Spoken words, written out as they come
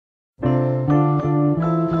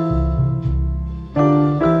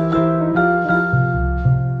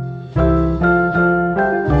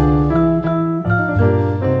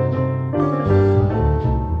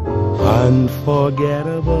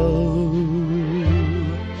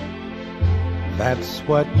that's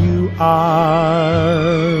what you are.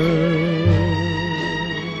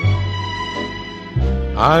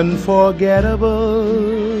 Unforgettable,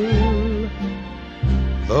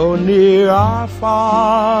 though near or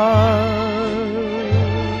far,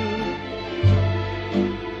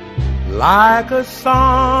 like a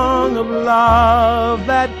song of love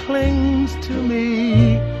that clings to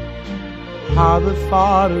me. How the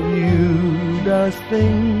thought of you does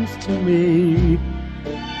things to me.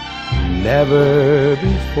 Never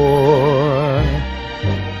before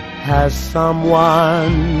has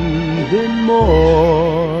someone been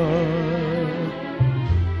more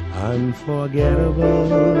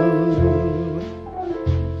unforgettable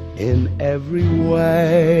in every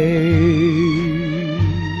way.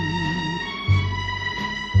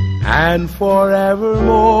 And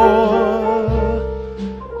forevermore,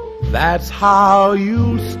 that's how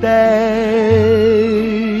you'll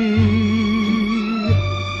stay.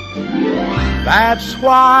 That's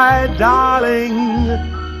why, darling,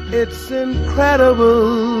 it's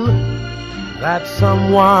incredible that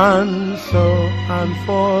someone so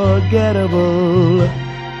unforgettable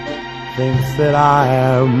thinks that I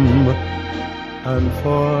am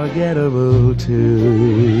unforgettable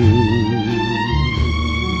too.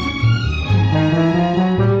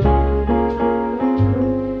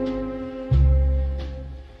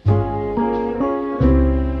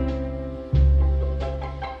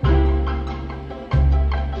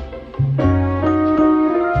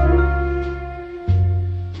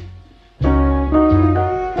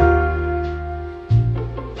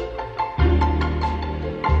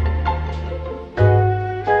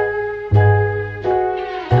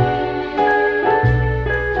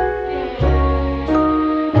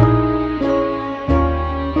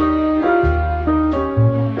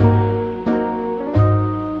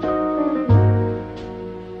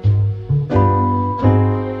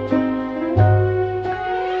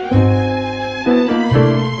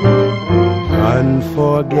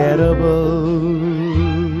 Unforgettable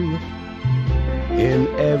in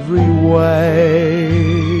every way,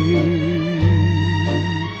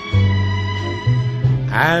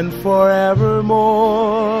 and forevermore,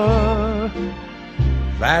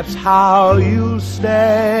 that's how you'll stay.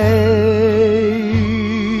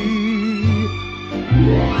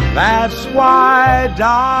 That's why,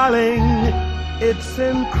 darling, it's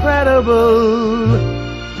incredible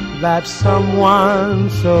that someone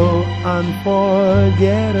so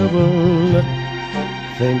unforgettable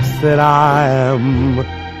thinks that I am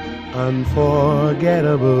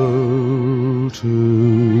unforgettable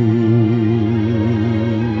too.